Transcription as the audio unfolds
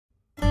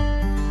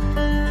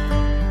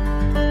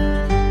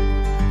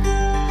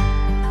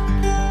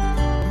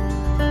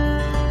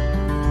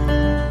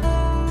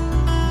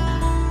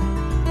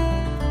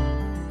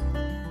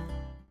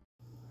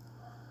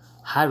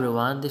Hi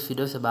everyone, this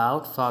video is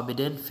about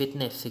Forbidden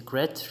Fitness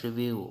Secrets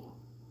Review.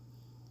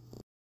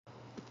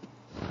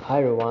 Hi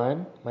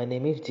everyone, my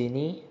name is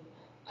Jenny.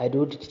 I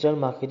do digital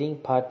marketing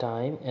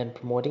part-time and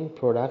promoting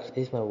products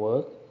is my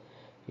work.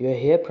 You are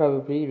here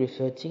probably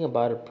researching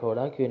about a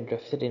product you're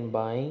interested in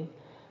buying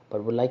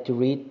but would like to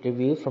read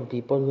reviews from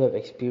people who have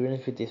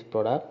experience with this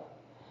product.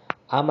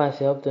 I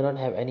myself do not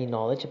have any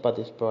knowledge about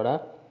this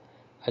product.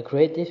 I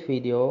create this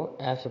video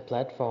as a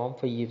platform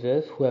for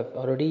users who have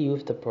already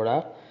used the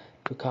product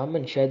to come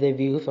and share their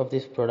views of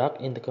this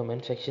product in the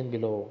comment section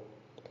below.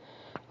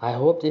 I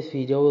hope this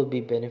video will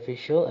be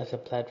beneficial as a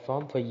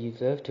platform for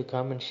users to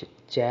come and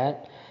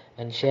chat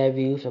and share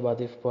views about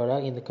this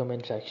product in the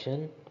comment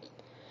section.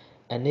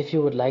 And if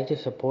you would like to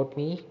support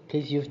me,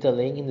 please use the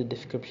link in the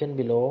description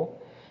below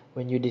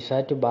when you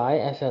decide to buy,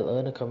 as I'll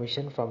earn a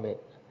commission from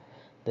it.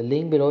 The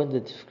link below in the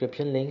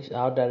description links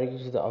out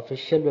directly to the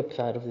official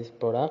website of this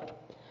product,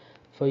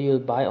 so you'll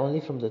buy only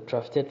from the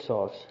trusted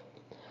source.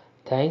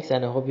 Thanks,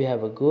 and I hope you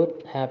have a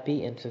good,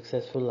 happy and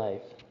successful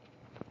life.